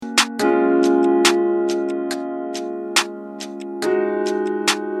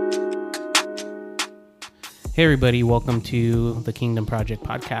Hey everybody, welcome to the Kingdom Project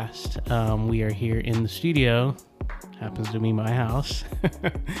podcast. We are here in the studio, happens to be my house.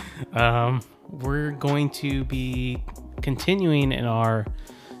 We're going to be continuing in our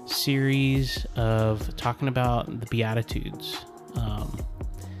series of talking about the Beatitudes.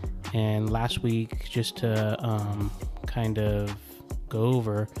 And last week, just to kind of go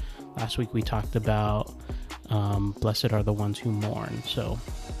over, last week we talked about blessed are the ones who mourn. So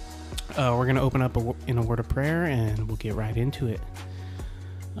we're going to open up in a word of prayer and we'll get right into it.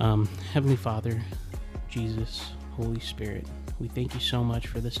 Heavenly Father, Jesus, Holy Spirit, we thank you so much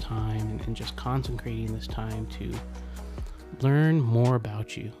for this time and just consecrating this time to learn more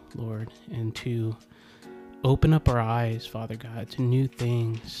about you, Lord, and to open up our eyes, Father God, to new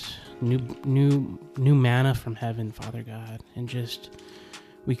things, new manna from heaven, Father God, and just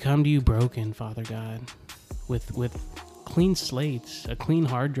we come to you broken, Father God, with clean slates, a clean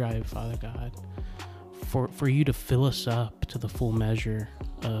hard drive, Father God, for you to fill us up to the full measure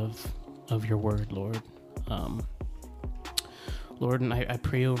of your word, Lord. Lord, and I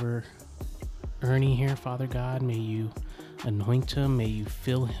pray over Ernie here, Father God. May you anoint him. May you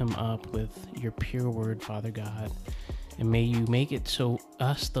fill him up with your pure word, Father God. And may you make it so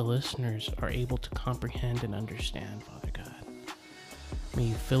us, the listeners, are able to comprehend and understand, Father God. May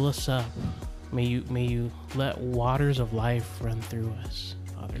you fill us up. May you let waters of life run through us,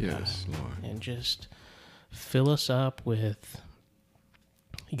 Father God. Yes, Lord. And just fill us up with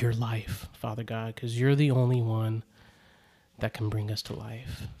your life, Father God, because you're the only one that can bring us to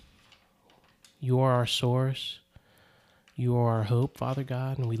life. You are our source. You are our hope, Father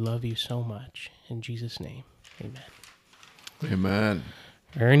God, and we love you so much. In Jesus' name, amen. Amen.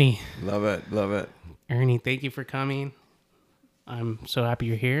 Ernie. Love it. Love it. Ernie, thank you for coming. I'm so happy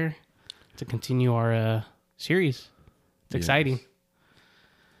you're here to continue our series. It's exciting.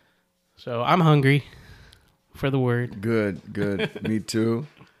 So I'm hungry for the word. Good. Me too.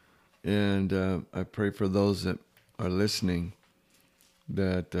 And I pray for those that are listening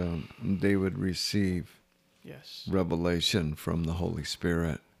that they would receive revelation from the Holy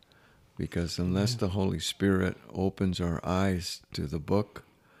Spirit. Because unless the Holy Spirit opens our eyes to the book,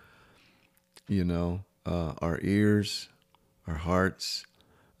 our ears, our hearts,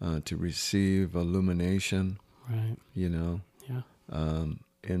 to receive illumination, right?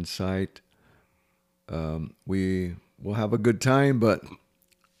 Insight. We will have a good time, but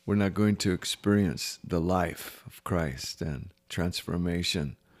we're not going to experience the life of Christ and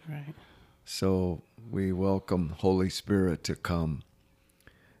transformation. Right. So we welcome Holy Spirit to come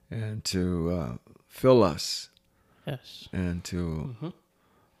and to fill us. Yes. And to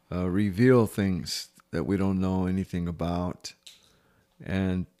reveal things that we don't know anything about,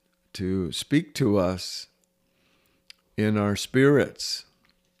 and to speak to us in our spirits,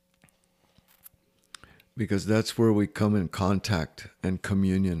 because that's where we come in contact and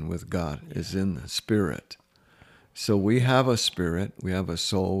communion with God, is in the spirit. So we have a spirit, we have a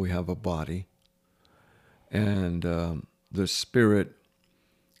soul, we have a body, and the spirit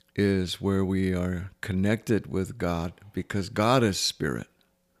is where we are connected with God, because God is spirit.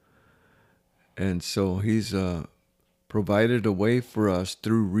 And so he's provided a way for us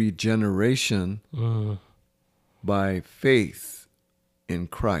through regeneration by faith in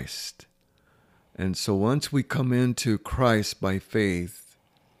Christ. And so once we come into Christ by faith,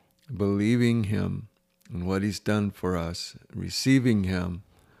 believing him and what he's done for us, receiving him,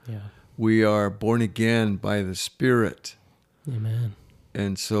 we are born again by the Spirit. Amen.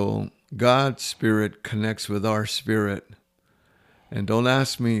 And so God's Spirit connects with our spirit. And don't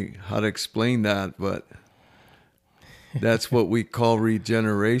ask me how to explain that, but that's what we call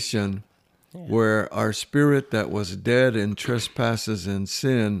regeneration, where our spirit that was dead in trespasses and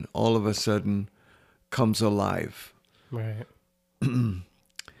sin all of a sudden comes alive. Right.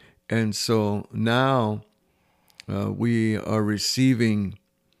 And so now we are receiving,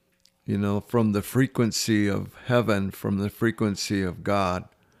 from the frequency of heaven, from the frequency of God.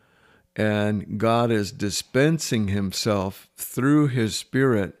 And God is dispensing himself through his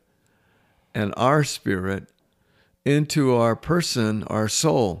spirit and our spirit into our person, our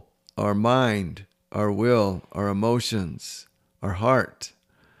soul, our mind, our will, our emotions, our heart.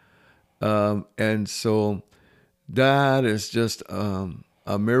 And so that is just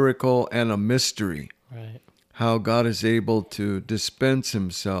a miracle and a mystery. Right. How God is able to dispense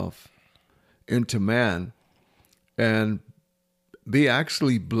himself into man and be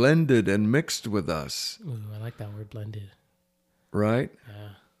actually blended and mixed with us. Ooh, I like that word, blended. Right? Yeah.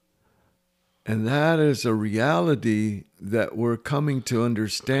 And that is a reality that we're coming to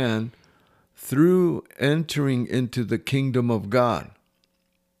understand through entering into the kingdom of God.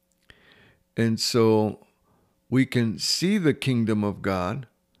 And so we can see the kingdom of God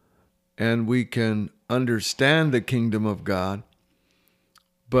and we can understand the kingdom of God,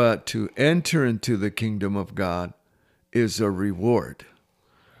 but to enter into the kingdom of God is a reward.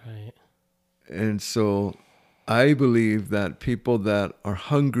 Right. And so I believe that people that are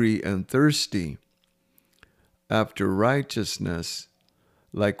hungry and thirsty after righteousness,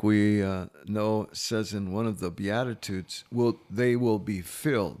 like we know says in one of the Beatitudes, they will be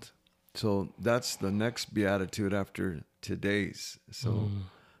filled. So that's the next Beatitude after today's. So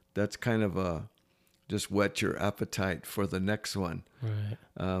that's kind of just whet your appetite for the next one.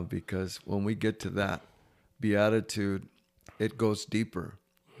 Right. Because when we get to that Beatitude, it goes deeper.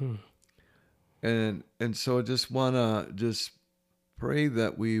 And so I just want to just pray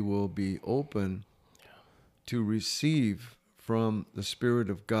that we will be open to receive from the Spirit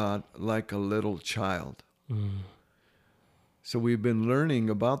of God like a little child. So we've been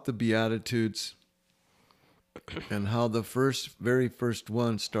learning about the Beatitudes and how the very first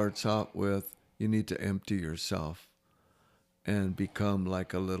one starts out with, you need to empty yourself and become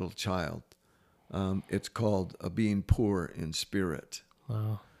like a little child. It's called being poor in spirit.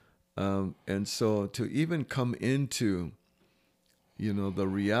 Wow. And so to even come into, the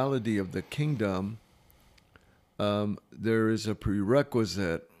reality of the kingdom, there is a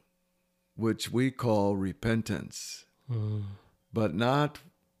prerequisite which we call repentance, but not,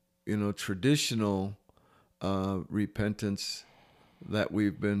 traditional repentance that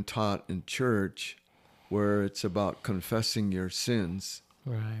we've been taught in church, where it's about confessing your sins,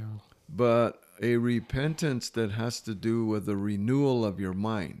 Right. but a repentance that has to do with the renewal of your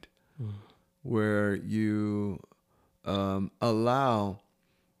mind, where you allow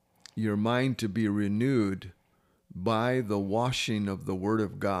your mind to be renewed by the washing of the Word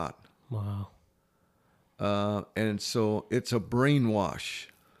of God. Wow. And so it's a brainwash.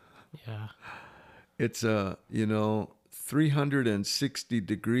 Yeah. It's a,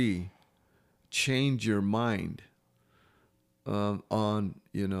 360-degree change your mind on,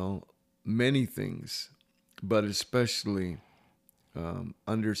 many things, but especially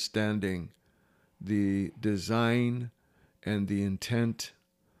understanding the design and the intent,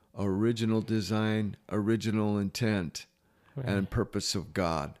 original design, original intent, Right. and purpose of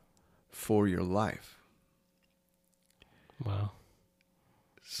God for your life. Wow.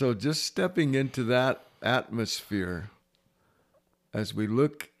 So just stepping into that atmosphere as we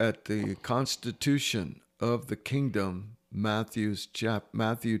look at the constitution of the kingdom, Matthew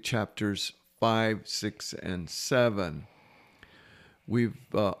chapters 5, 6, and 7. We've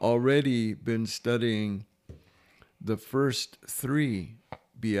already been studying the first 3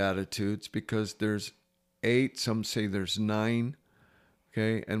 Beatitudes because there's 8, some say there's 9,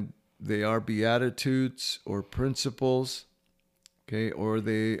 okay? And they are Beatitudes or principles, okay? Or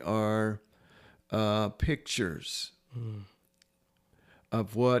they are pictures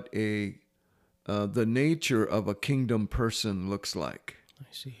of what the nature of a kingdom person looks like. I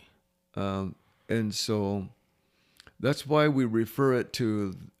see. And so that's why we refer it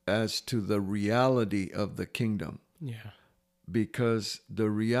as to the reality of the kingdom. Yeah. Because the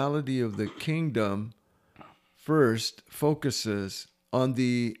reality of the kingdom first focuses on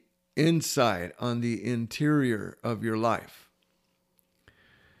the inside, on the interior of your life.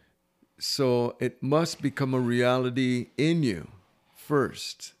 So it must become a reality in you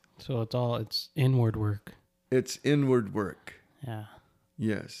first. So it's inward work. It's inward work. Yeah.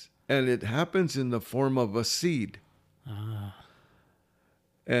 Yes. And it happens in the form of a seed.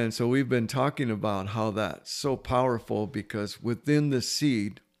 And so we've been talking about how that's so powerful because within the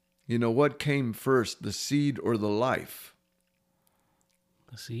seed, what came first, the seed or the life?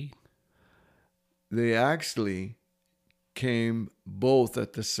 The seed. They actually came both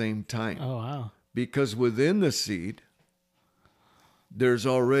at the same time. Oh, wow. Because within the seed, there's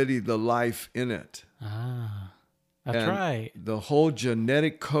already the life in it. That's And right. the whole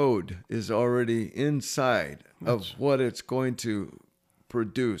genetic code is already inside of what it's going to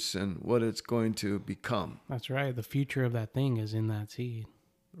produce and what it's going to become. That's right. The future of that thing is in that seed.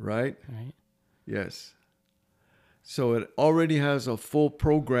 Right? Right. Yes. So it already has a full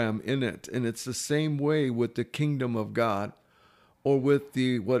program in it. And it's the same way with the kingdom of God or with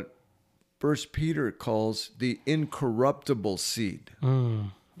what 1 Peter calls the incorruptible seed.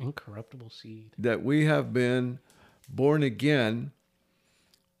 Incorruptible seed. That we have been born again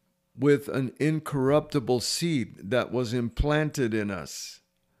with an incorruptible seed that was implanted in us.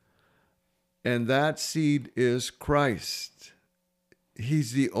 And that seed is Christ.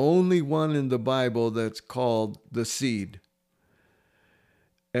 He's the only one in the Bible that's called the seed.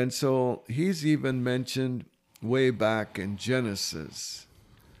 And so he's even mentioned way back in Genesis.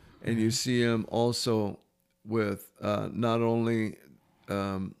 And you see him also with not only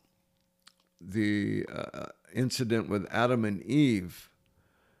the incident with Adam and Eve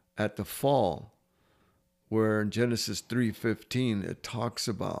at the fall, where in Genesis 3:15 it talks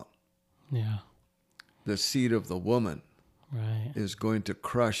about Yeah. the seed of the woman Right. is going to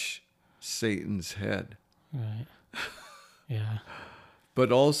crush Satan's head. Right. Yeah.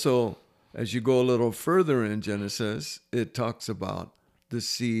 But also, as you go a little further in Genesis, it talks about the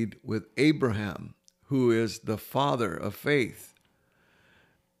seed with Abraham, who is the father of faith.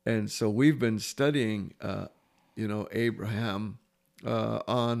 And so we've been studying, Abraham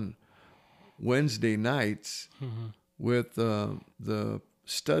on Wednesday nights with the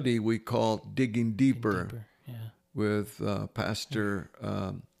study we call Digging Deeper, Yeah. with Pastor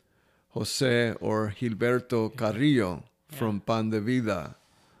Jose or Gilberto Carrillo from Pan de Vida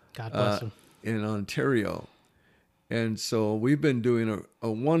God bless him. in Ontario. And so we've been doing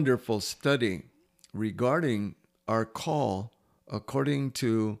a wonderful study regarding our call according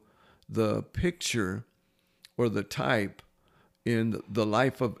to the picture or the type in the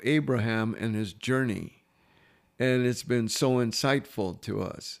life of Abraham and his journey. And it's been so insightful to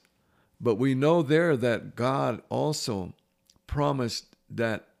us. But we know there that God also promised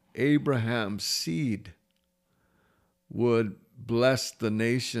that Abraham's seed would bless the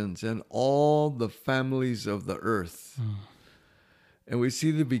nations and all the families of the earth. And we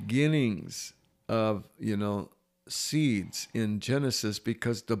see the beginnings of, seeds in Genesis,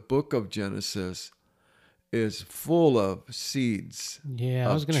 because the book of Genesis is full of seeds. Yeah,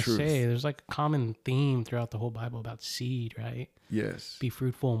 I was going to truth. say, there's like a common theme throughout the whole Bible about seed, right? Yes. Be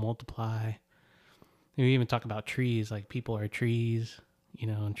fruitful, multiply. We even talk about trees, like people are trees,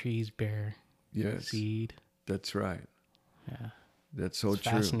 and trees bear seed. That's right. Yeah. That's so It's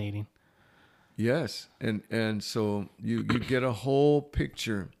true. fascinating. Yes. And so you get a whole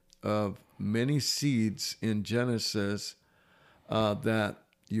picture of many seeds in Genesis that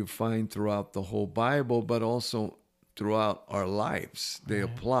you find throughout the whole Bible, but also throughout our lives. They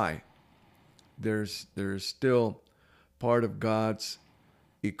apply. There's still part of God's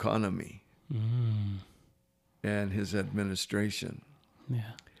economy and his administration.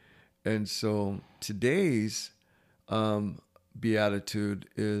 Yeah. And so today's Beatitude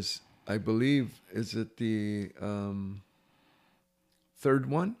is, I believe, is it the third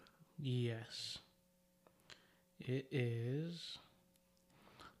one? Yes. It is.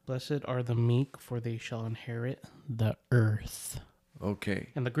 Blessed are the meek, for they shall inherit the earth. Okay.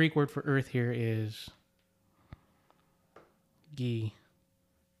 And the Greek word for earth here is gi.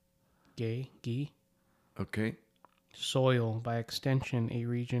 Gi. Okay. Soil, by extension, a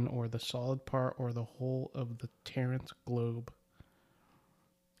region or the solid part or the whole of the terrence globe.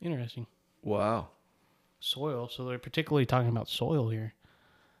 Interesting. Wow. Soil, so they're particularly talking about soil here.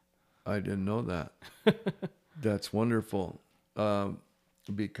 I didn't know that. That's wonderful.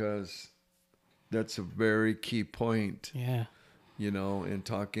 Because that's a very key point, Yeah. in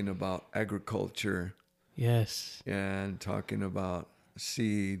talking about agriculture. Yes. And talking about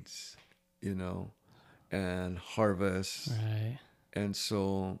seeds, and harvest. Right. And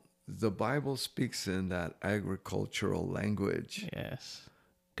so the Bible speaks in that agricultural language. Yes.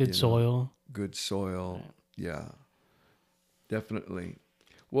 Good soil. Good soil. Right. Yeah, definitely.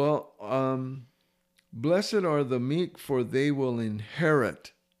 Well, blessed are the meek, for they will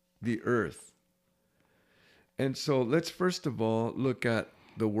inherit the earth. And so let's first of all look at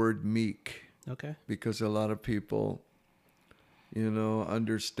the word meek. Okay. Because a lot of people,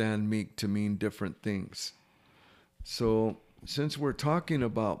 understand meek to mean different things. So since we're talking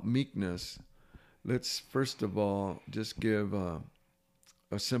about meekness, let's first of all just give a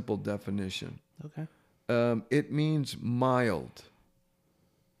simple definition. Okay. It means mild.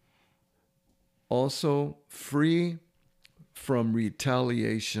 Also, free from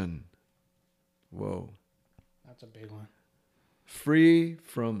retaliation. Whoa. That's a big one. Free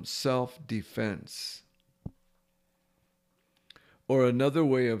from self-defense. Or another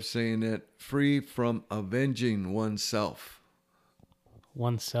way of saying it, free from avenging oneself.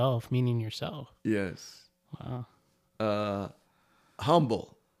 Oneself, meaning yourself. Yes. Wow.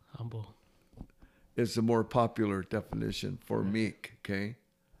 Humble. Humble. Is the more popular definition for meek, okay?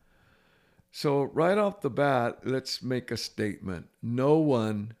 So right off the bat, let's make a statement. No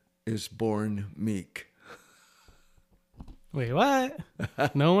one is born meek. Wait, what?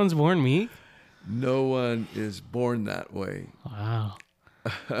 No one's born meek? No one is born that way. Wow.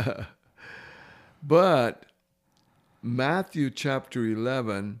 But Matthew chapter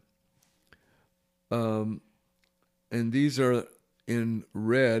 11, and these are in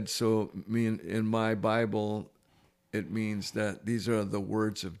red, so in my Bible, it means that these are the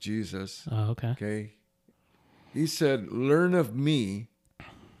words of Jesus. Oh, okay. Okay? He said, "Learn of me,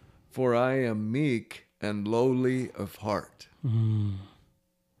 for I am meek and lowly of heart."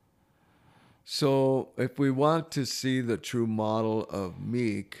 So if we want to see the true model of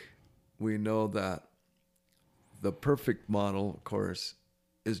meek, we know that the perfect model, of course,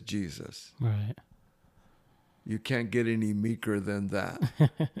 is Jesus. Right. You can't get any meeker than that.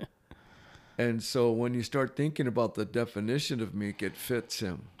 And so when you start thinking about the definition of meek, it fits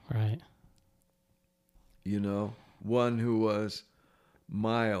him. Right. You know, one who was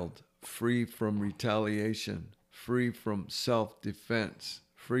mild, free from retaliation, free from self-defense,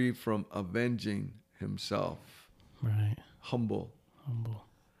 free from avenging himself. Right. Humble. Humble.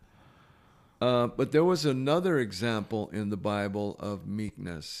 But there was another example in the Bible of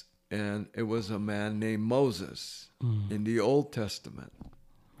meekness, and it was a man named Moses in the Old Testament.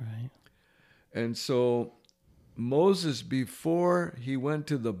 Right. And so Moses, before he went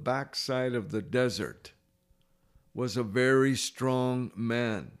to the backside of the desert, was a very strong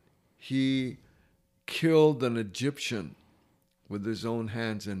man. He killed an Egyptian with his own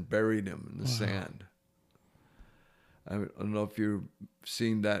hands and buried him in the sand. I don't know if you've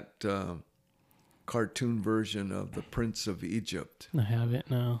seen that cartoon version of The Prince of Egypt. I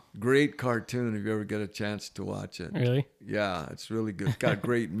haven't, no. Great cartoon if you ever get a chance to watch it. Really? Yeah, it's really good. It's got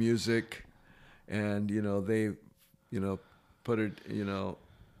great music. And, they, put it,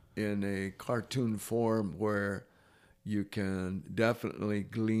 in a cartoon form where you can definitely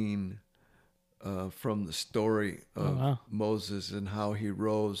glean from the story of Moses and how he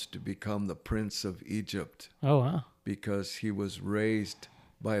rose to become the Prince of Egypt. Oh, wow. Because he was raised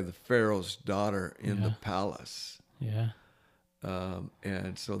by the Pharaoh's daughter in the palace. Yeah.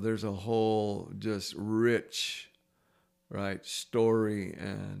 And so there's a whole just rich, right, story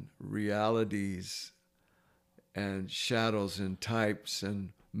and realities and shadows and types and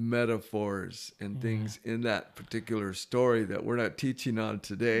metaphors and things in that particular story that we're not teaching on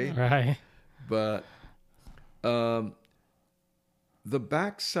today. Right. But the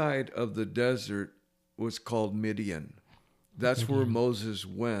backside of the desert was called Midian. That's where Moses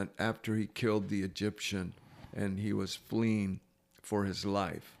went after he killed the Egyptian and he was fleeing for his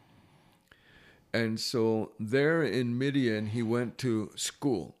life. And so there in Midian, he went to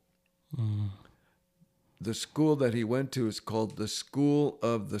school. The school that he went to is called the School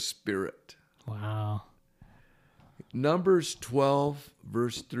of the Spirit. Wow. Numbers 12,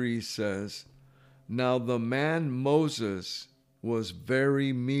 verse 3 says, "Now the man Moses was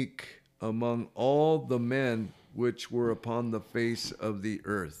very meek among all the men which were upon the face of the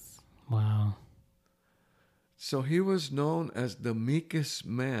earth." Wow. So he was known as the meekest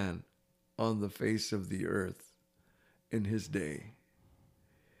man on the face of the earth in his day.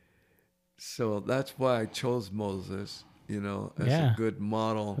 So that's why I chose Moses, as a good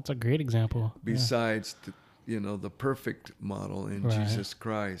model. That's a great example. Besides, the perfect model in Jesus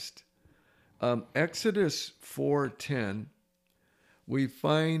Christ. Exodus 4:10, we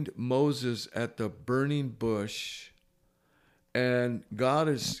find Moses at the burning bush, and God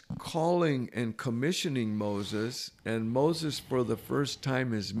is calling and commissioning Moses, and Moses for the first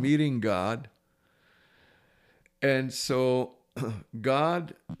time is meeting God. And so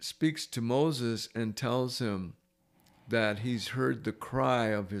God speaks to Moses and tells him that he's heard the cry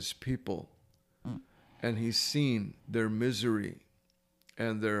of his people, and he's seen their misery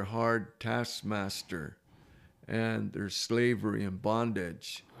and their hard taskmaster and their slavery and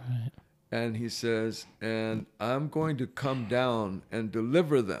bondage. Right. And he says, and I'm going to come down and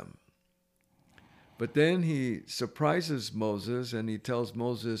deliver them. But then he surprises Moses and he tells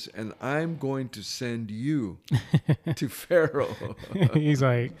Moses, and I'm going to send you to Pharaoh. he's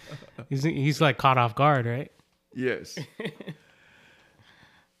like caught off guard, right? Yes.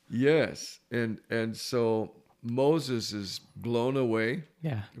 Yes. And so Moses is blown away.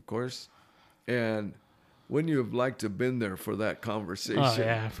 Yeah. Of course. And wouldn't you have liked to have been there for that conversation? Oh,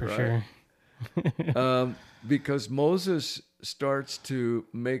 yeah, for sure. Because Moses starts to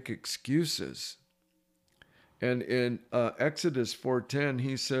make excuses. And in Exodus 4:10,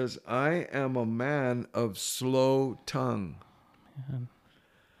 he says, "I am a man of slow tongue." Man.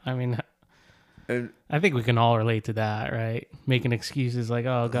 I mean, And I think we can all relate to that, right? Making excuses like,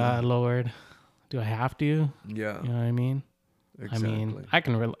 "Oh God, Lord, do I have to?" yeah, You know what I mean? exactly. I mean,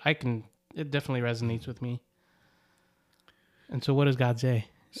 I can. It definitely resonates with me. And so, what does God say?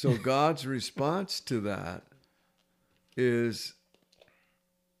 So God's response to that is,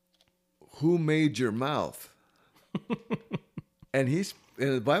 "Who made your mouth?" And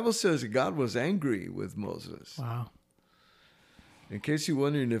the Bible says that God was angry with Moses. Wow. In case you're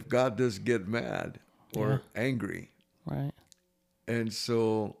wondering if God does get mad or angry. Right. And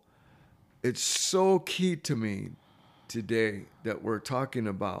so it's so key to me today that we're talking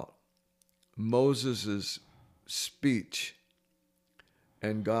about Moses' speech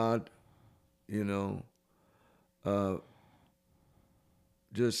and God,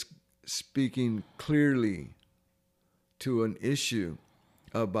 just speaking clearly to an issue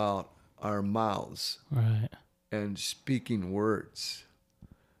about our mouths Right. and speaking words,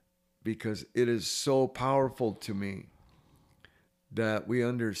 because it is so powerful to me that we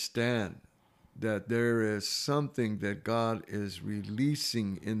understand that there is something that God is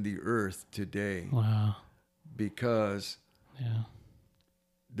releasing in the earth today, Wow. because Yeah.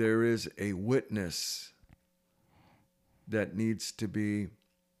 there is a witness that needs to be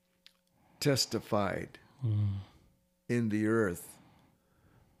testified in the earth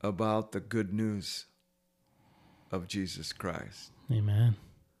about the good news of Jesus Christ. Amen.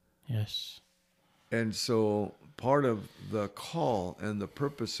 Yes. And so part of the call and the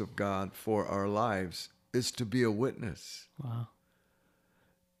purpose of God for our lives is to be a witness. Wow.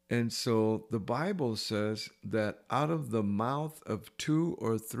 And so the Bible says that out of the mouth of 2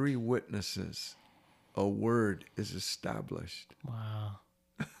 or 3 witnesses, a word is established. Wow.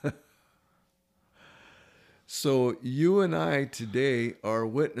 So you and I today are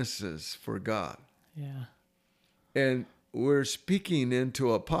witnesses for God. Yeah. And we're speaking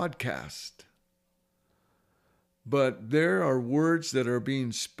into a podcast. But there are words that are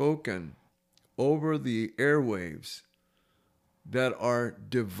being spoken over the airwaves that are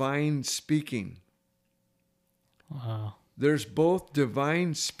divine speaking. Wow. There's both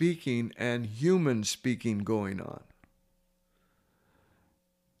divine speaking and human speaking going on.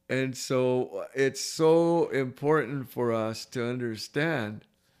 And so it's so important for us to understand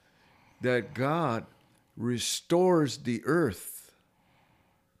that God restores the earth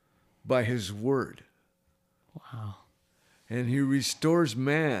by his word. Wow. And he restores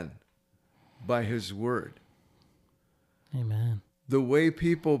man by his word. Amen. The way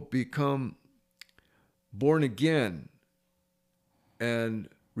people become born again and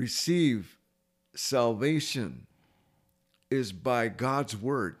receive salvation is by God's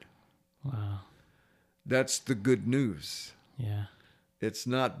word. Wow. That's the good news. Yeah. It's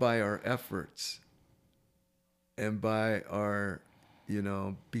not by our efforts and by our,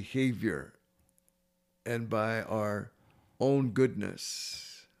 behavior and by our own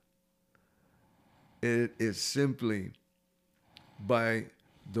goodness. It is simply by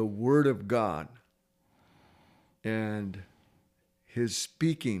the word of God and his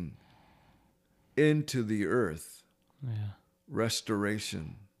speaking into the earth, Yeah.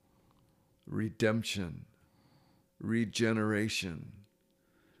 restoration, redemption, regeneration,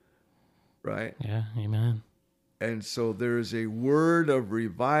 right? Yeah. Amen. And so there is a word of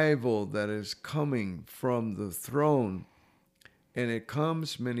revival that is coming from the throne, and it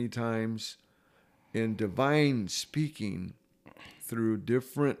comes many times in divine speaking through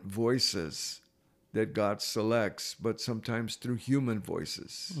different voices that God selects, but sometimes through human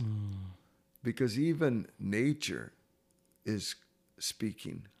voices. Because even nature is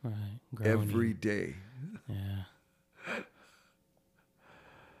speaking Right. every Groaning. day. Yeah.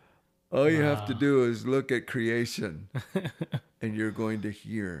 All you have to Wow. do is look at creation and you're going to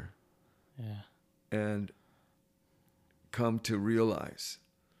hear Yeah. and come to realize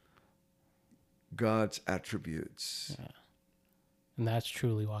God's attributes. Yeah. And that's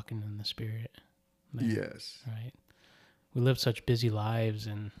truly walking in the Spirit. There, Yes. right. We live such busy lives,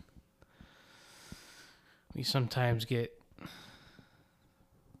 and we sometimes get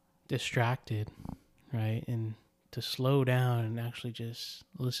distracted, right? And to slow down and actually just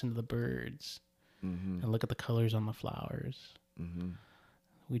listen to the birds and look at the colors on the flowers.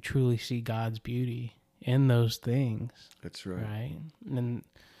 We truly see God's beauty in those things. That's right. Right? And then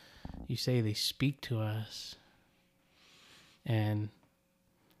you say they speak to us and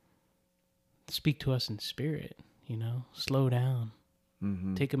speak to us in spirit, slow down.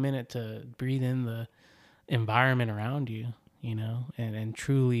 Take a minute to breathe in the environment around you, and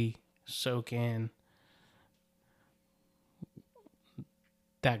truly soak in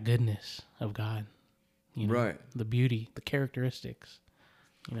that goodness of God, Right. the beauty, the characteristics,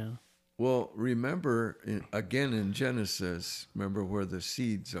 Well, remember, again in Genesis, remember where the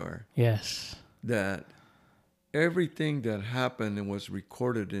seeds are, Yes. that everything that happened and was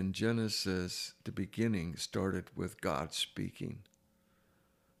recorded in Genesis, the beginning, started with God speaking.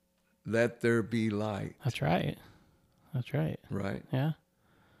 Let there be light. That's right. That's right. Right? Yeah.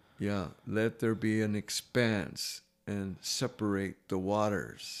 Yeah. Let there be an expanse and separate the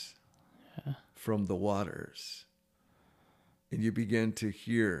waters from the waters. And you begin to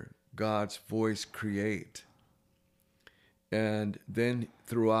hear God's voice create. And then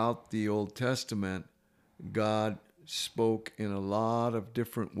throughout the Old Testament, God spoke in a lot of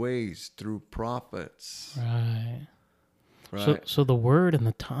different ways through prophets. Right. Right? So the word and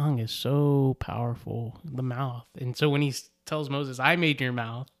the tongue is so powerful, the mouth. And so when he tells Moses, I made your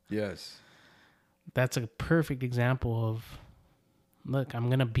mouth, Yes. that's a perfect example of, look, I'm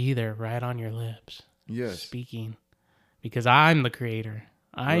going to be there right on your lips. Yes. Speaking. Because I'm the creator.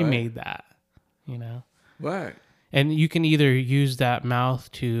 I Right. made that, you know? Right. And you can either use that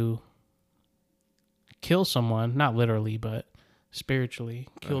mouth to kill someone, not literally, but spiritually,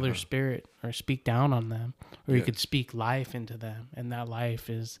 kill their spirit or speak down on them. Or you could speak life into them. And that life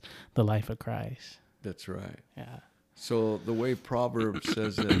is the life of Christ. That's right. Yeah. So the way Proverbs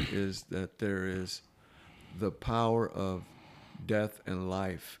says it is that there is the power of death and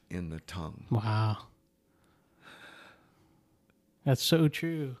life in the tongue. Wow. That's so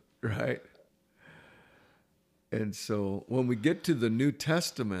true. Right? And so when we get to the New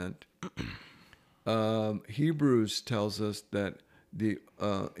Testament, Hebrews tells us that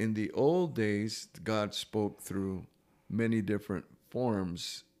in the old days, God spoke through many different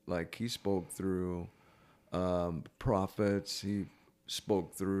forms. Like he spoke through prophets, he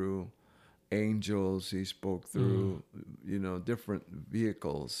spoke through angels, he spoke through, different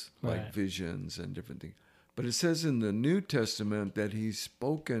vehicles like visions and different things. But it says in the New Testament that he's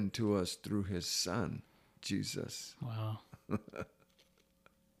spoken to us through his son, Jesus. Wow.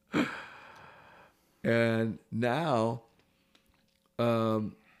 And now,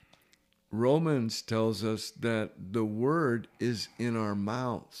 Romans tells us that the word is in our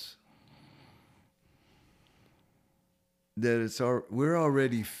mouths. That we're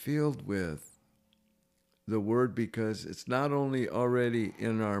already filled with the word because it's not only already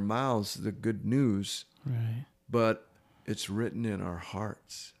in our mouths, the good news, Right. but it's written in our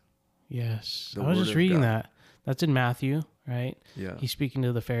hearts. Yes. The I was word just of reading God. that. That's in Matthew, right? Yeah. He's speaking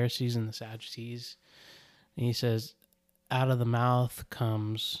to the Pharisees and the Sadducees. And he says, out of the mouth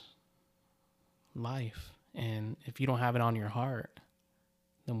comes life. And if you don't have it on your heart,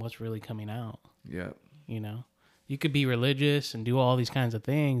 then what's really coming out? Yeah. You know? You could be religious and do all these kinds of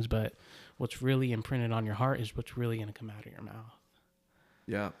things, but what's really imprinted on your heart is what's really going to come out of your mouth.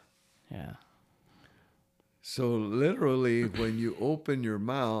 Yeah. Yeah. So literally, when you open your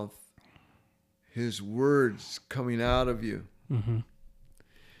mouth, his words coming out of you. Mm-hmm.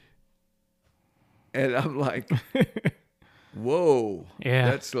 And I'm like, whoa. Yeah.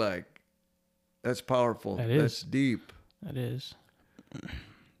 That's powerful. That is. That's deep. That is.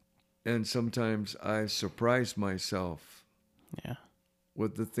 And sometimes I surprise myself Yeah.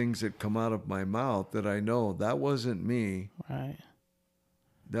 with the things that come out of my mouth that I know that wasn't me. Right.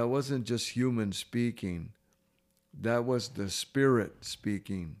 That wasn't just human speaking. That was the Spirit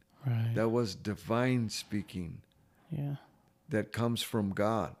speaking. Right. That was divine speaking. Yeah. That comes from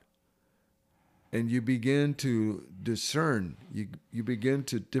God. And you begin to discern, you begin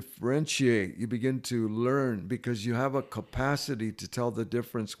to differentiate, you begin to learn because you have a capacity to tell the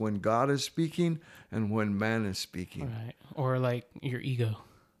difference when God is speaking and when man is speaking. Right. Or like your ego.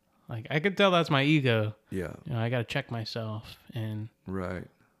 Like I could tell that's my ego. Yeah. You know, I got to check myself and Right.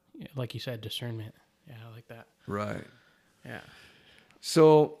 like you said, discernment. Yeah, I like that. Right. Yeah.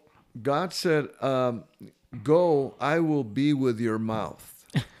 So God said, go, I will be with your mouth.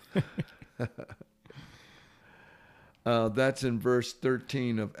 That's in verse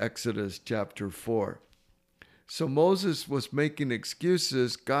 13 of Exodus chapter 4. So Moses was making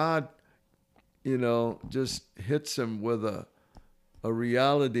excuses. God, just hits him with a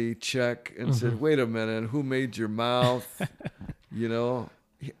reality check and said, wait a minute, who made your mouth?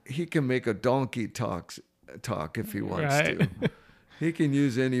 He can make a donkey talk if he wants to. He can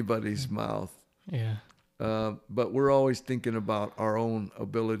use anybody's mouth. Yeah. But we're always thinking about our own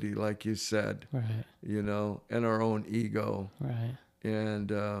ability, like you said, Right. And our own ego. Right.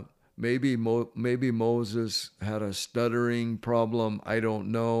 And maybe Moses had a stuttering problem. I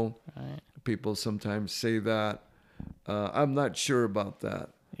don't know. Right. People sometimes say that. I'm not sure about that.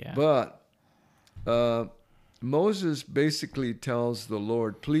 Yeah. But Moses basically tells the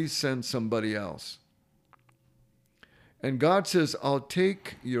Lord, please send somebody else. And God says, I'll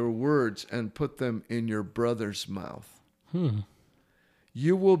take your words and put them in your brother's mouth.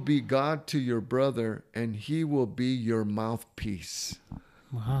 You will be God to your brother, and he will be your mouthpiece.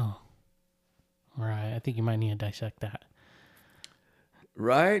 Wow. Right. I think you might need to dissect that.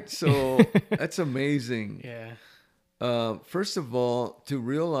 Right? So that's amazing. Yeah. First of all, to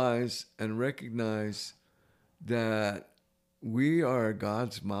realize and recognize that we are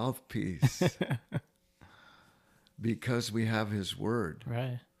God's mouthpiece because we have his word.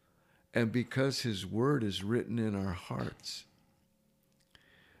 Right. And because his word is written in our hearts,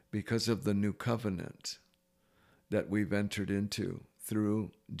 because of the new covenant that we've entered into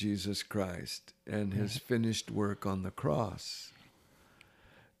through Jesus Christ and his finished work on the cross.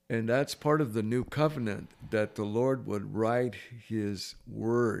 And that's part of the new covenant, that the Lord would write his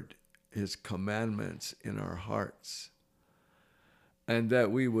word, his commandments in our hearts, and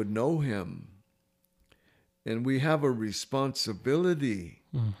that we would know him. And we have a responsibility,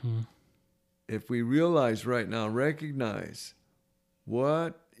 if we realize right now, recognize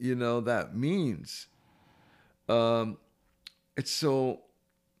what, that means. It's so,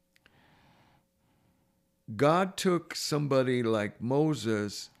 God took somebody like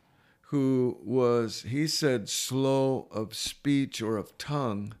Moses, who was, he said, slow of speech or of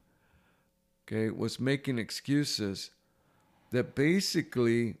tongue, was making excuses, that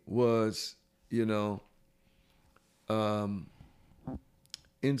basically was,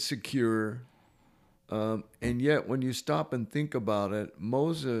 insecure. And yet when you stop and think about it,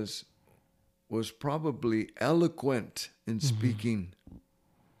 Moses was probably eloquent in speaking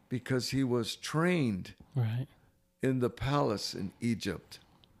because he was trained in the palace in Egypt.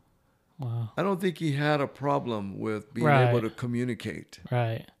 Wow. I don't think he had a problem with being able to communicate.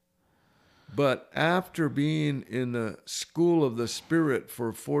 Right. But after being in the school of the Spirit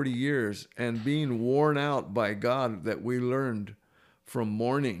for 40 years and being worn out by God, that we learned from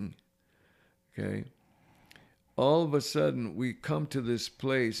mourning, all of a sudden we come to this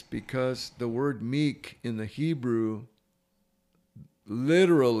place, because the word meek in the Hebrew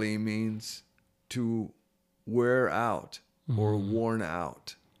literally means to wear out or worn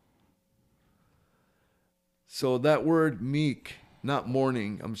out. So that word meek, not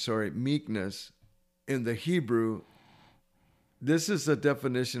mourning, meekness, in the Hebrew, this is a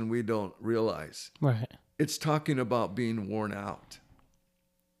definition we don't realize. Right. It's talking about being worn out.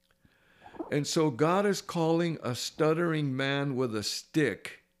 And so God is calling a stuttering man with a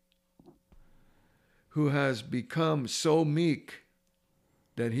stick who has become so meek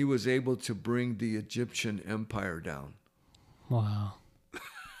that he was able to bring the Egyptian empire down. Wow.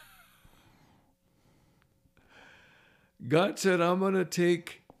 God said, I'm going to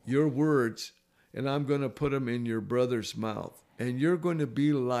take your words and I'm going to put them in your brother's mouth. And you're going to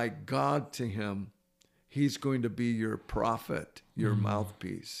be like God to him. He's going to be your prophet, your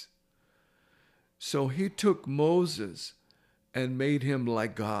mouthpiece. So he took Moses and made him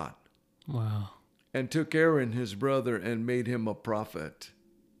like God. Wow. And took Aaron, his brother, and made him a prophet.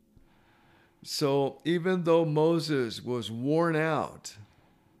 So even though Moses was worn out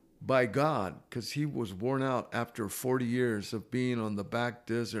by God, because he was worn out after 40 years of being on the back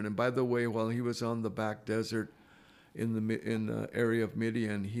desert. And by the way, while he was on the back desert in the area of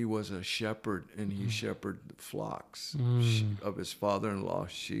Midian, he was a shepherd, and he shepherded flocks of his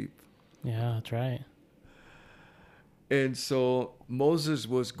father-in-law's sheep. Yeah, that's right. And so Moses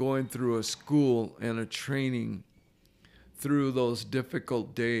was going through a school and a training through those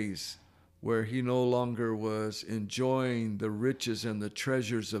difficult days where he no longer was enjoying the riches and the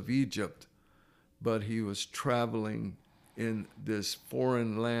treasures of Egypt, but he was traveling in this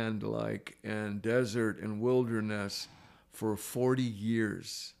foreign land and desert and wilderness for 40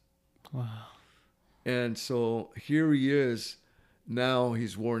 years. Wow. And so here he is, now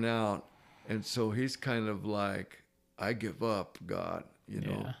he's worn out. And so he's kind of like, I give up, God,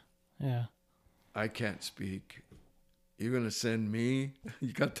 Yeah. I can't speak. You're going to send me?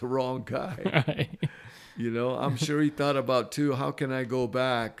 You got the wrong guy. Right. I'm sure he thought about too, how can I go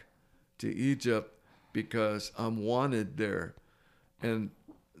back to Egypt because I'm wanted there and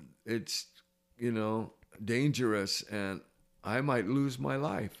it's, dangerous and I might lose my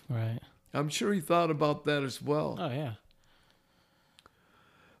life. Right. I'm sure he thought about that as well. Oh, yeah.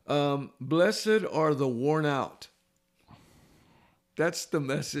 Blessed are the worn out. That's the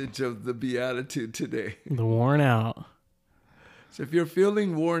message of the Beatitude today. The worn out. So if you're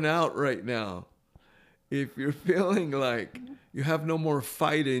feeling worn out right now, if you're feeling like you have no more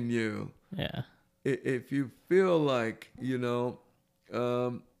fight in you, Yeah. if you feel like,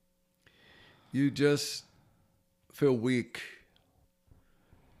 you just feel weak.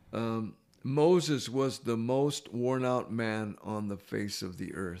 Moses was the most worn out man on the face of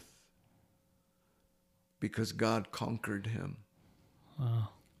the earth because God conquered him. Wow.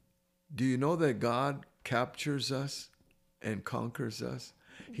 Do you know that God captures us and conquers us?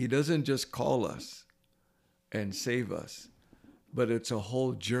 He doesn't just call us and save us, but it's a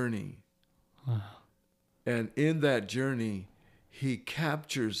whole journey. Wow. And in that journey, he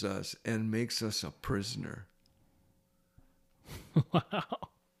captures us and makes us a prisoner. Wow.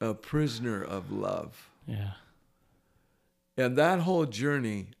 A prisoner of love. Yeah. And that whole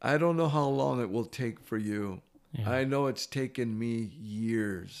journey, I don't know how long it will take for you. Yeah. I know it's taken me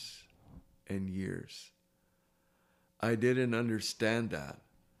years and years. I didn't understand that.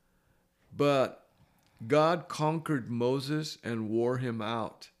 But God conquered Moses and wore him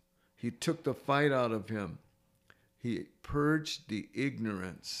out. He took the fight out of him. He purged the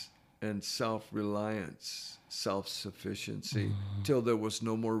ignorance and self-reliance, self-sufficiency, till there was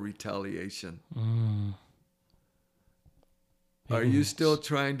no more retaliation. Are you still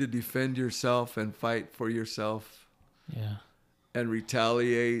trying to defend yourself and fight for yourself? Yeah. And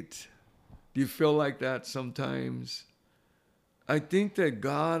retaliate? Do you feel like that sometimes? I think that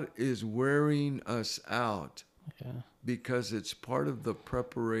God is wearing us out because it's part of the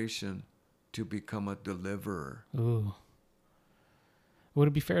preparation to become a deliverer. Ooh. Would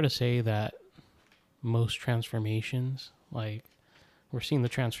it be fair to say that most transformations, like we're seeing the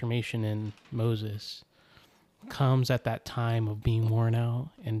transformation in Moses, comes at that time of being worn out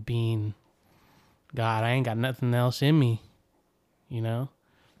and being, God, I ain't got nothing else in me, you know?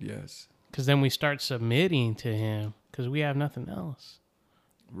 Yes. Because then we start submitting to him because we have nothing else.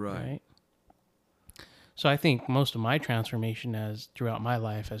 Right. So I think most of my transformation throughout my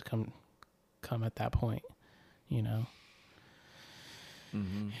life has come at that point, you know?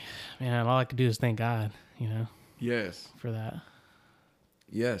 Mm-hmm. Man, all I could do is thank God, you know? Yes. For that.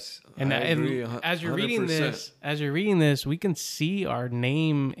 Yes. And, I agree. as you're 100%. reading this, we can see our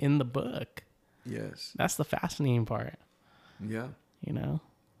name in the book. Yes. That's the fascinating part. Yeah. You know?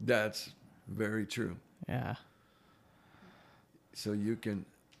 That's very true. Yeah. So you can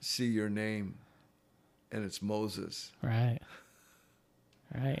see your name and it's Moses. Right.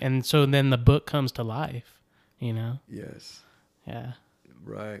 Right. And so then the book comes to life, you know? Yes. Yeah.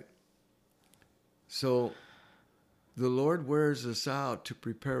 Right. So the Lord wears us out to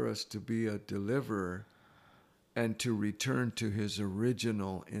prepare us to be a deliverer and to return to his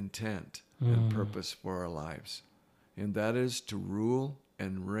original intent and purpose for our lives. And that is to rule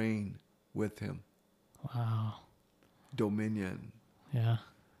and reign with him. Wow. Dominion. Yeah.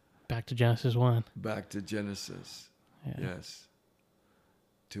 Back to Genesis 1. Back to Genesis. Yeah. Yes.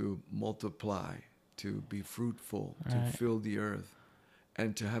 To multiply, to be fruitful, Right. to fill the earth,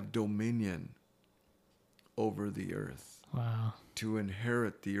 and to have dominion over the earth. Wow. To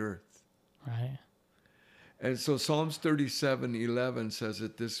inherit the earth. Right. And so Psalms 37:11 says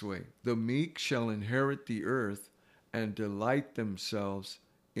it this way: the meek shall inherit the earth and delight themselves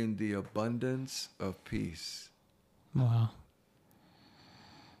in the abundance of peace. Wow.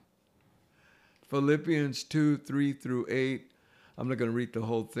 Philippians 2:3-8. I'm not going to read the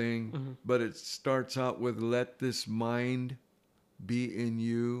whole thing, but it starts out with, let this mind be in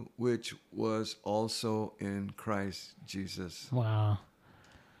you, which was also in Christ Jesus. Wow.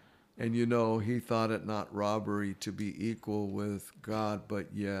 And you know, he thought it not robbery to be equal with God, but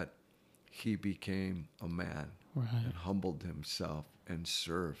yet he became a man and humbled himself and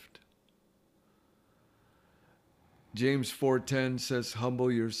served. James 4:10 says,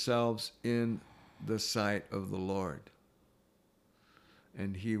 humble yourselves in the sight of the Lord,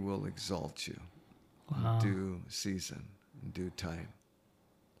 and he will exalt you in due season, in due time.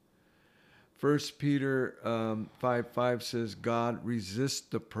 1 Peter 5:5 says, God resists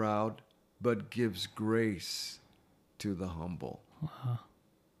the proud, but gives grace to the humble. Wow.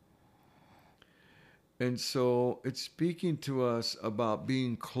 And so it's speaking to us about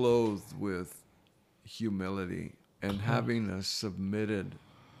being clothed with humility and having a submitted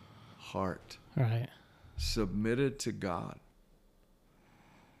heart. Right. Submitted to God.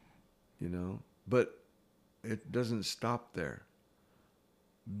 You know, but it doesn't stop there.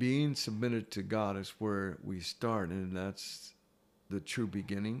 Being submitted to God is where we start, and that's the true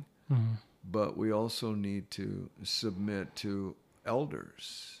beginning. But we also need to submit to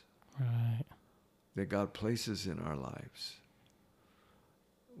elders that God places in our lives.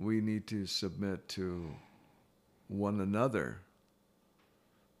 We need to submit to one another.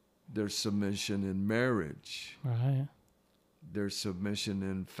 There's submission in marriage. There's submission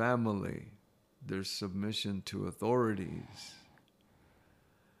in family. There's submission to authorities.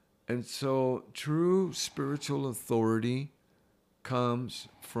 And so true spiritual authority comes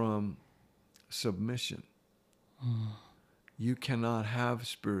from submission. You cannot have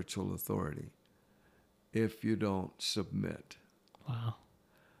spiritual authority if you don't submit. Wow.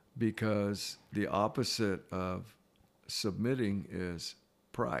 Because the opposite of submitting is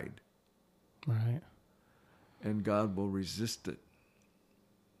pride. Right. And God will resist it.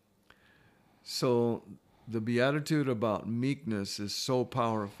 So the beatitude about meekness is so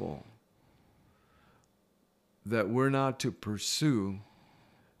powerful that we're not to pursue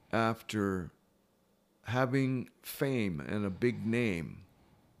after having fame and a big name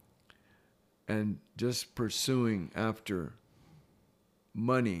and just pursuing after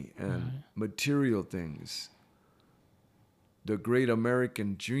money and material things, the great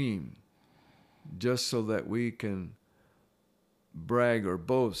American dream, just so that we can brag or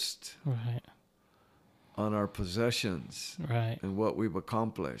boast on our possessions and what we've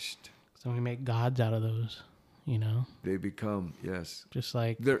accomplished. So we make gods out of those, you know. They become, yes. Just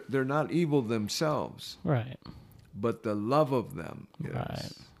like they're not evil themselves. Right. But the love of them, yes.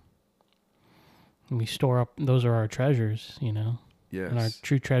 Right. And we store up, those are our treasures, you know. Yes. And our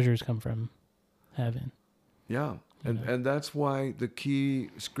true treasures come from heaven. Yeah. And that's why the key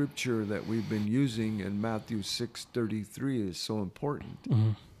scripture that we've been using in Matthew 6:33 is so important.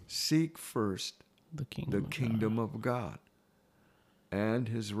 Mm-hmm. Seek first the kingdom of God and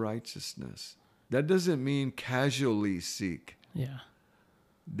his righteousness. That doesn't mean casually seek. Yeah.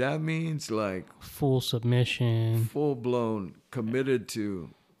 That means like full submission, full-blown, committed to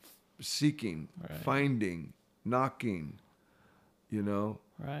seeking, finding, knocking, you know.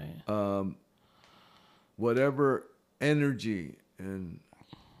 Right. Whatever energy and,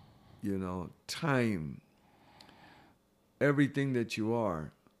 you know, time, everything that you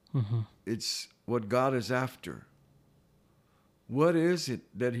are, it's what God is after. What is it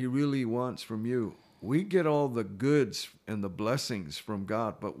that he really wants from you? We get all the goods and the blessings from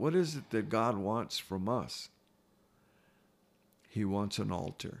God, but what is it that God wants from us? He wants an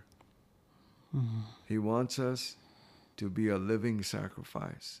altar. He wants us to be a living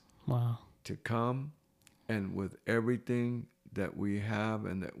sacrifice. Wow. To come and with everything that we have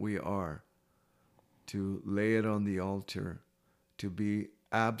and that we are, to lay it on the altar, to be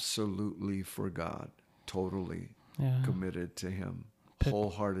absolutely for God, totally committed to him,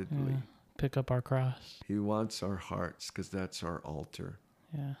 wholeheartedly. Yeah. Pick up our cross. He wants our hearts because that's our altar.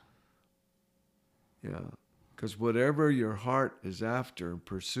 Yeah. Yeah. Because whatever your heart is after and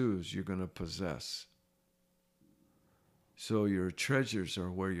pursues, you're going to possess. So your treasures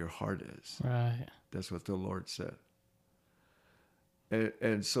are where your heart is. Right. That's what the Lord said.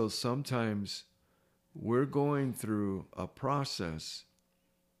 And so sometimes we're going through a process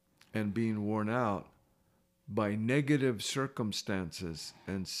and being worn out by negative circumstances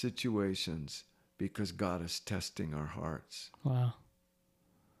and situations because God is testing our hearts. Wow.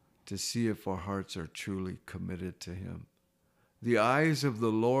 To see if our hearts are truly committed to him. The eyes of the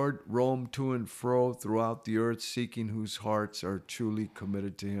Lord roam to and fro throughout the earth, seeking whose hearts are truly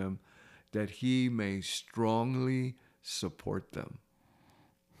committed to him, that he may strongly support them.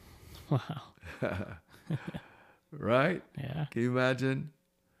 Wow. Right? Yeah. Can you imagine?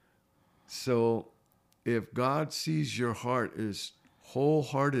 So if God sees your heart is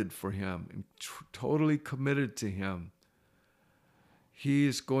wholehearted for him and totally committed to him, he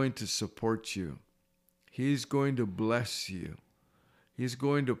is going to support you. He's going to bless you. He's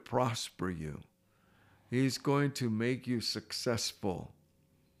going to prosper you. He's going to make you successful.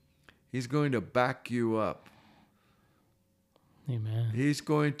 He's going to back you up. Amen. He's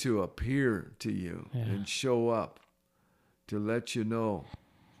going to appear to you and show up to let you know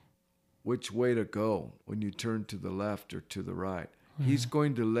which way to go when you turn to the left or to the right. He's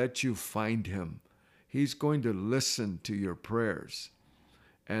going to let you find him. He's going to listen to your prayers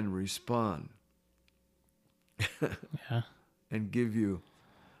and respond. And give you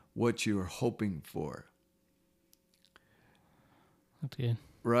what you're hoping for. That's good.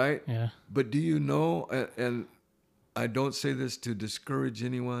 Right? Yeah. But do you know, and I don't say this to discourage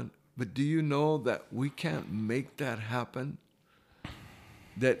anyone, but do you know that we can't make that happen?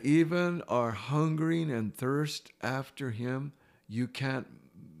 That even our hungering and thirst after him, you can't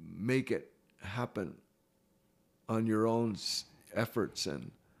make it happen on your own efforts.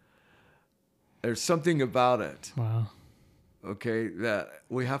 And there's something about it. Wow. Okay, that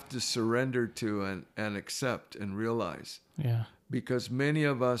we have to surrender to and accept and realize. Yeah. Because many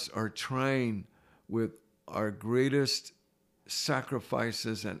of us are trying with our greatest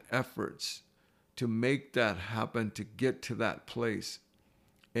sacrifices and efforts to make that happen, to get to that place.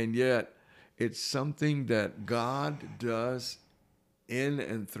 And yet, it's something that God does in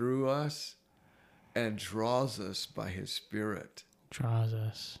and through us and draws us by his Spirit. Draws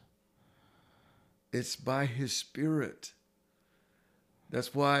us. It's by his Spirit.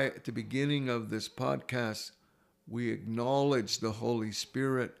 That's why at the beginning of this podcast, we acknowledge the Holy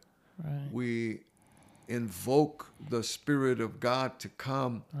Spirit. Right. We invoke the Spirit of God to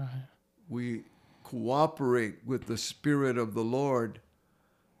come. Right. We cooperate with the Spirit of the Lord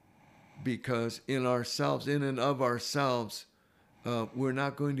because in ourselves, in and of ourselves, we're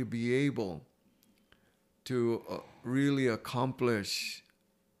not going to be able to really accomplish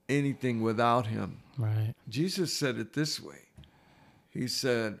anything without him. Right. Jesus said it this way. He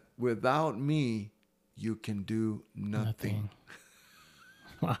said, without me, you can do nothing.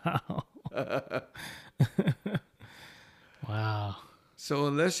 Wow. Wow. So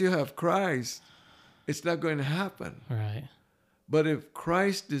unless you have Christ, it's not going to happen. Right. But if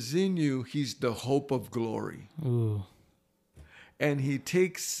Christ is in you, he's the hope of glory. Ooh. And he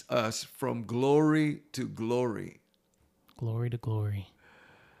takes us from glory to glory. Glory to glory.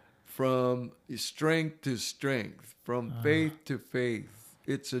 From strength to strength, from faith to faith.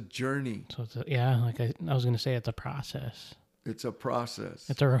 It's a journey. So it's like I was going to say, it's a process. It's a process.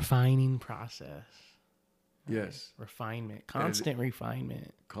 It's a refining process. Yes. Refinement. Constant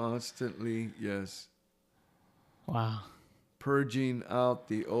refinement. Constantly, yes. Wow. Purging out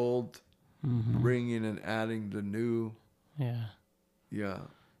the old, bringing and adding the new. Yeah. Yeah.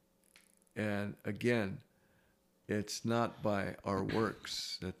 And again, it's not by our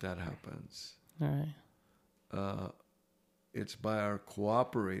works that happens. All right. It's by our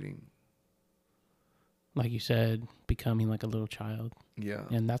cooperating. Like you said, becoming like a little child. Yeah.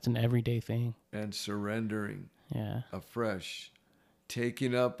 And that's an everyday thing. And surrendering. Yeah. Afresh.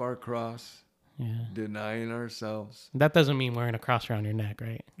 Taking up our cross. Yeah. Denying ourselves. That doesn't mean wearing a cross around your neck,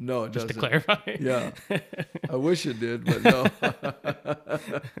 right? No, it Just doesn't. to clarify. Yeah. I wish it did, but no.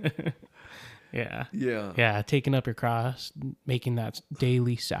 Yeah. Yeah. Yeah. Taking up your cross, making that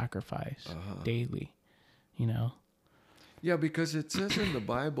daily sacrifice. Daily. You know? Yeah, because it says in the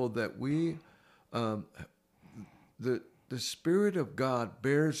Bible that we, the Spirit of God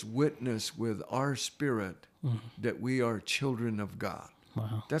bears witness with our spirit that we are children of God.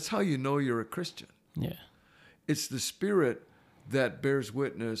 Wow. That's how you know you're a Christian. Yeah. It's the Spirit that bears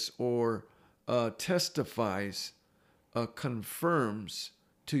witness or testifies, confirms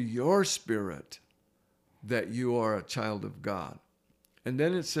to your spirit that you are a child of God. And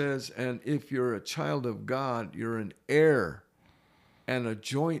then it says, and if you're a child of God, you're an heir and a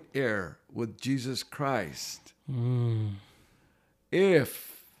joint heir with Jesus Christ.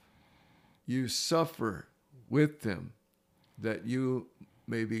 If you suffer with him, that you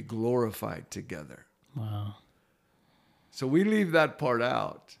may be glorified together. Wow. So we leave that part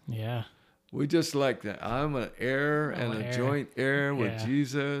out. Yeah. We just like that. I'm an heir and a joint heir with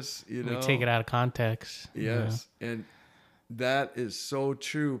Jesus. You know, we take it out of context. Yes, and that is so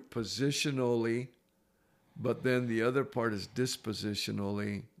true positionally, but then the other part is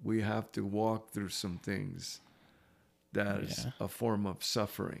dispositionally. We have to walk through some things that is a form of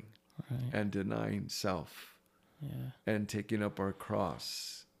suffering and denying self and taking up our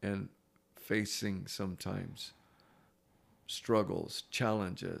cross and facing sometimes struggles,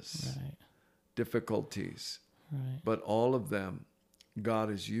 challenges, difficulties. But all of them God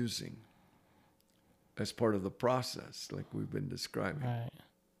is using as part of the process, like we've been describing. Right.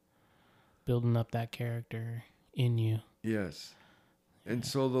 Building up that character in you. Yes. And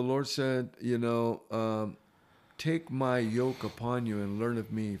so the Lord said, take my yoke upon you and learn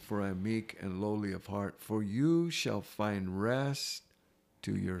of me, for I am meek and lowly of heart, for you shall find rest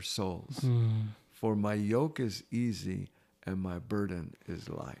to your souls. For my yoke is easy and my burden is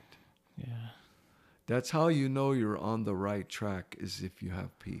light. Yeah. That's how you know you're on the right track, is if you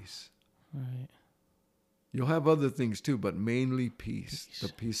have peace. Right. You'll have other things too, but mainly peace, the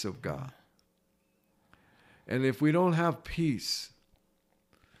peace of God. And if we don't have peace,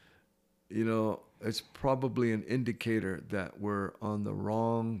 it's probably an indicator that we're on the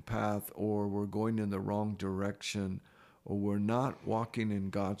wrong path, or we're going in the wrong direction, or we're not walking in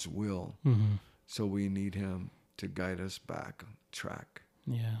God's will. So we need him to guide us back on track.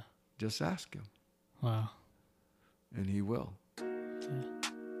 Yeah. Just ask him. Wow. And he will. Yeah.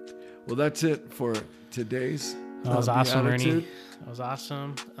 Well, that's it for today's That was awesome, Beatitude. Ernie. That was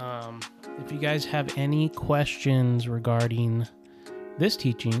awesome. If you guys have any questions regarding this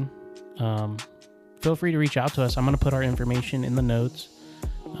teaching, feel free to reach out to us. I'm going to put our information in the notes.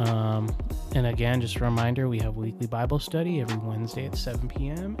 And again, just a reminder, we have weekly Bible study every Wednesday at 7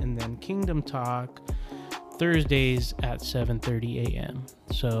 p.m. and then Kingdom Talk Thursdays at 7:30 a.m.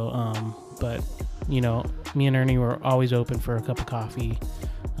 So, but, me and Ernie were always open for a cup of coffee.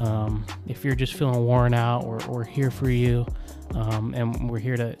 If you're just feeling worn out, we're here for you. And we're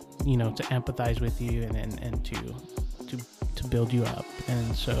here to, to empathize with you and to build you up.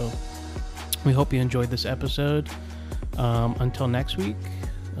 And so we hope you enjoyed this episode. Until next week,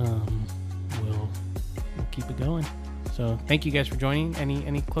 we'll keep it going. So thank you guys for joining.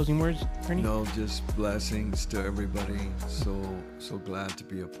 Any closing words, Ernie? No, just blessings to everybody. So glad to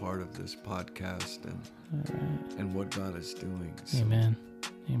be a part of this podcast and what God is doing. So. Amen.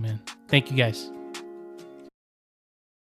 Thank you guys.